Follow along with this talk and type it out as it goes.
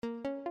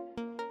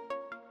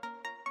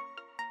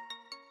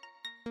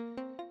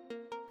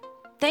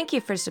Thank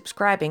you for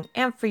subscribing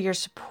and for your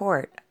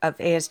support of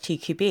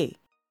ASTQB.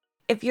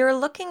 If you're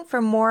looking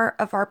for more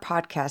of our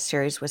podcast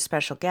series with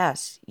special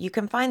guests, you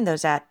can find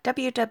those at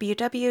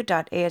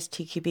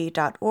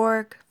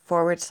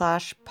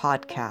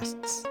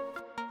www.astqb.org/podcasts.